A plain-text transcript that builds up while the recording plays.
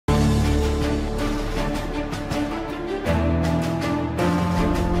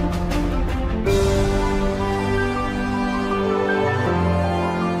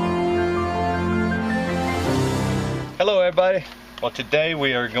Hello everybody. Well, today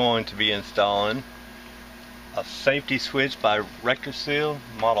we are going to be installing a safety switch by RectorSeal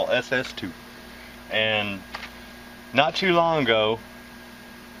model SS2. And not too long ago,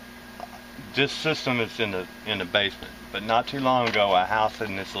 this system is in the basement, but not too long ago a house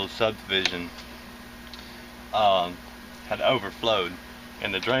in this little subdivision had overflowed,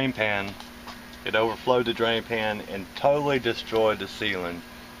 and the drain pan, it overflowed the drain pan and totally destroyed the ceiling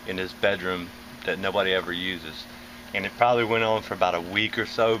in this bedroom that nobody ever uses. And it probably went on for about a week or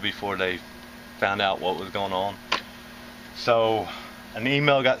so before they found out what was going on. So an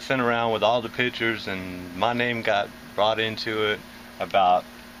email got sent around with all the pictures, and my name got brought into it about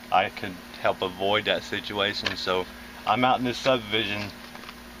I could help avoid that situation. So I'm out in this subdivision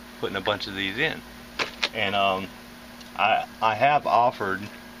putting a bunch of these in, and I have offered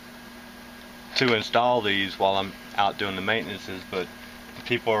to install these while I'm out doing the maintenances, but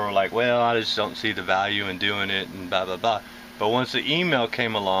people are like, well, I just don't see the value in doing it and blah blah blah. But once the email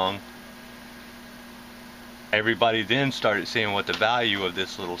came along, everybody then started seeing what the value of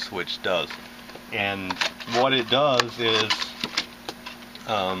this little switch does. And what it does is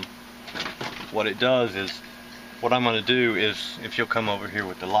what I'm going to do is, if you'll come over here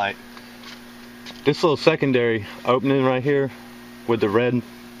with the light, this little secondary opening right here with the red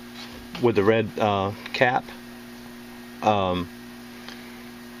cap,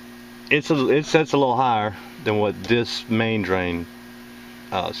 it sets a little higher than what this main drain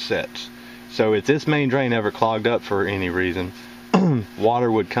sets. So if this main drain ever clogged up for any reason,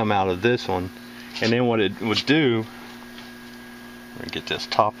 water would come out of this one, and then what it would do, let me get this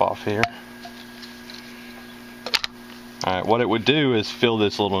top off here. Alright, what it would do is fill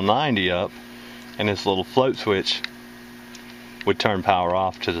this little 90 up, and this little float switch would turn power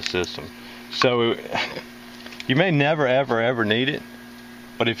off to the system. So you may never ever need it,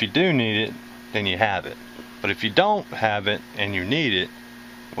 but if you do need it, then you have it. But if you don't have it and you need it,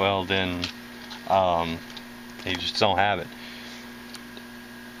 well then you just don't have it.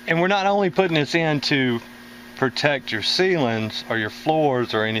 And we're not only putting this in to protect your ceilings or your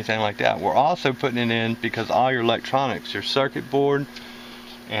floors or anything like that, we're also putting it in because all your electronics, your circuit board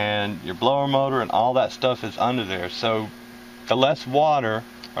and your blower motor and all that stuff is under there. So the less water,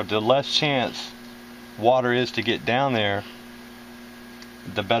 or the less chance water is to get down there,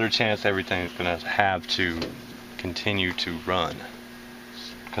 the better chance everything is going to have to continue to run,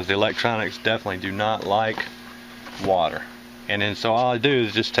 because the electronics definitely do not like water. And then so all I do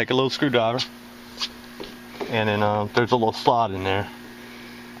is just take a little screwdriver, and then there's a little slot in there,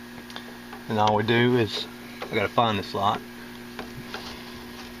 and all we do is, I gotta find the slot,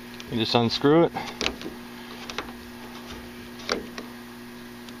 you just unscrew it,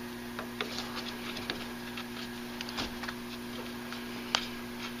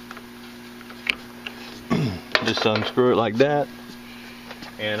 just unscrew it like that,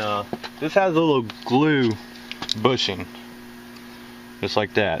 and this has a little glue bushing just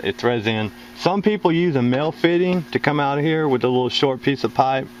like that. It threads in. Some people use a male fitting to come out of here with a little short piece of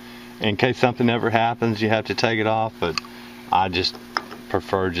pipe in case something ever happens, you have to take it off, but I just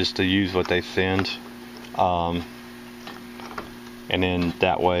prefer just to use what they send, and then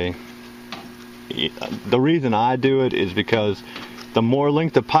that way, the reason I do it is because the more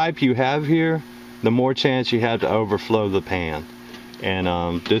length of pipe you have here, the more chance you have to overflow the pan.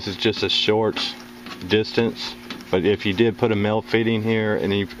 And this is just a short distance, but if you did put a male fitting here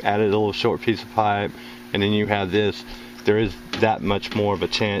and you added a little short piece of pipe and then you have this, there is that much more of a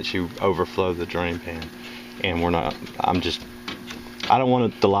chance you overflow the drain pan. And I don't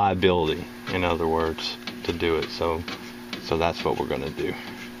want the liability, in other words, to do it. So that's what we're going to do.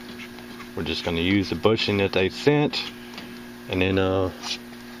 We're just going to use the bushing that they sent, and then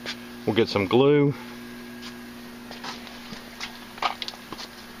we'll get some glue.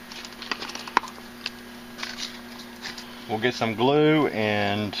 We'll get some glue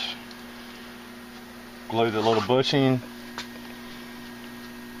and glue the little bushing.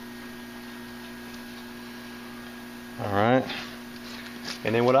 Alright.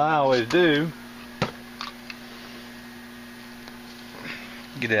 And then what I always do,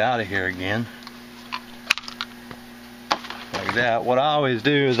 get it out of here again. Like that. What I always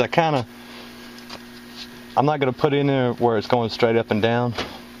do is I'm not going to put it in there where it's going straight up and down,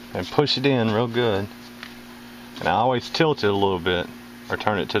 and push it in real good. And I always tilt it a little bit, or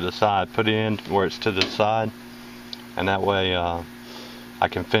turn it to the side, put it in where it's to the side, and that way I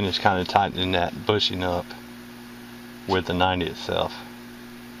can finish kind of tightening that bushing up with the 90 itself.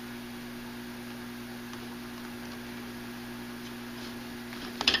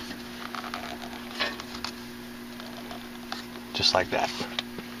 Just like that.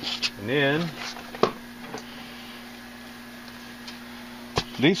 And then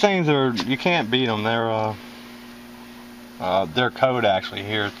These things are, you can't beat them. Their code actually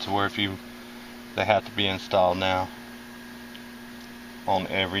here to where they have to be installed now on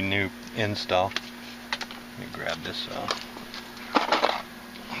every new install. Let me grab this.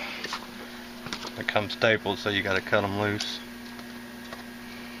 They come stapled, so you got to cut them loose.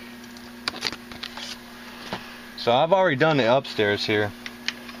 So I've already done the upstairs here,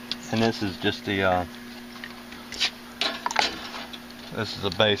 and this is just the this is the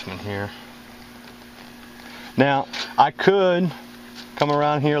basement here. Now I could come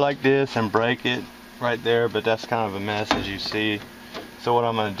around here like this and break it right there, but that's kind of a mess, as you see. So what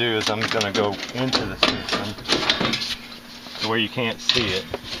I'm going to do is I'm going to go into the system to where you can't see it.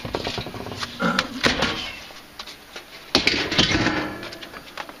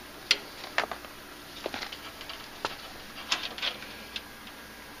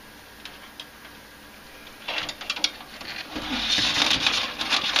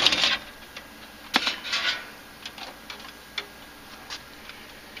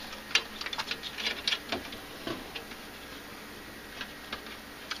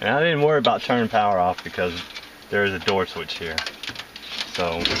 And I didn't worry about turning power off because there is a door switch here.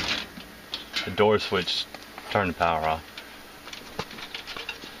 So the door switch turned the power off.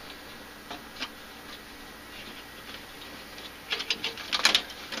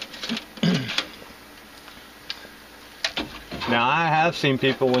 Now I have seen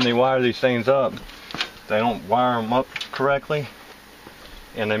people when they wire these things up, they don't wire them up correctly,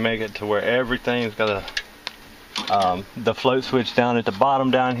 and they make it to where everything's got a the float switch down at the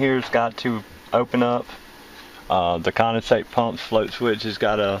bottom down here has got to open up. The condensate pump's float switch has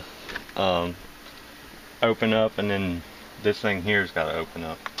got to open up, and then this thing here has got to open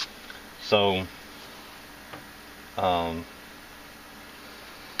up. So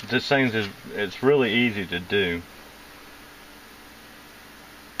this thing it's really easy to do.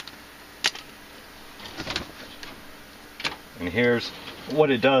 And here's what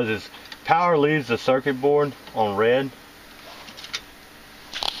it does is power leaves the circuit board on red.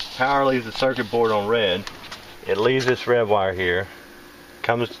 Power leaves the circuit board on red. It leaves this red wire here,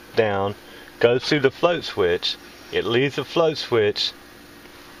 comes down, goes through the float switch. It leaves the float switch,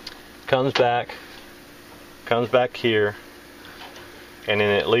 comes back here, and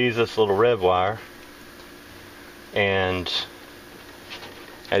then it leaves this little red wire. And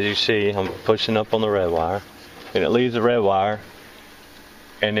as you see, I'm pushing up on the red wire, and it leaves the red wire.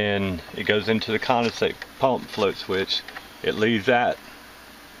 And then it goes into the condensate pump float switch. It leaves that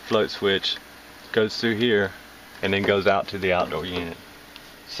float switch, goes through here, and then goes out to the outdoor unit.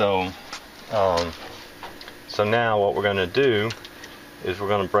 So, so now what we're going to do is we're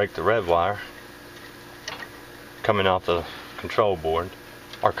going to break the red wire coming off the control board,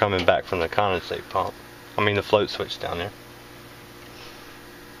 or coming back from the condensate pump. I mean the float switch down there.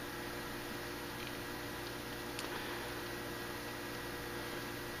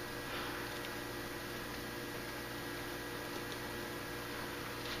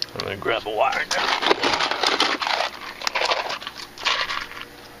 I'm going to grab a wire now.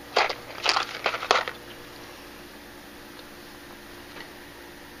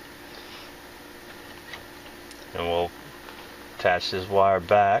 And we'll attach this wire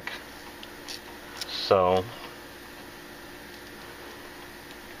back. So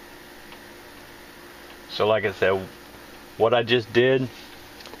like I said, what I just did,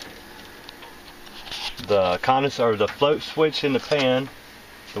 the condenser or the float switch in the pan,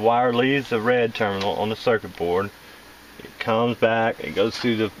 the wire leaves the red terminal on the circuit board. It comes back, it goes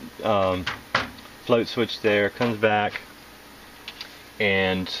through the float switch there, comes back,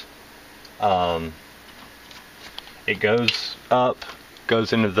 and it goes up,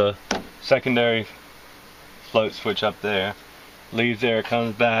 goes into the secondary float switch up there, leaves there,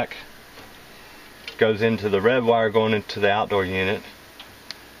 comes back, goes into the red wire going into the outdoor unit,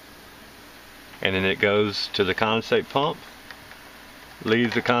 and then it goes to the condensate pump,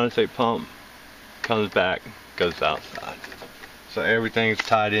 leaves the condensate pump, comes back, goes outside. So everything's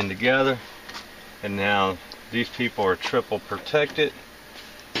tied in together, and now these people are triple protected.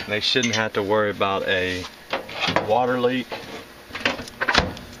 They shouldn't have to worry about a water leak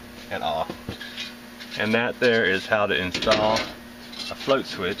at all. And that there is how to install a float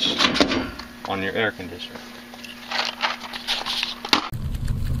switch on your air conditioner.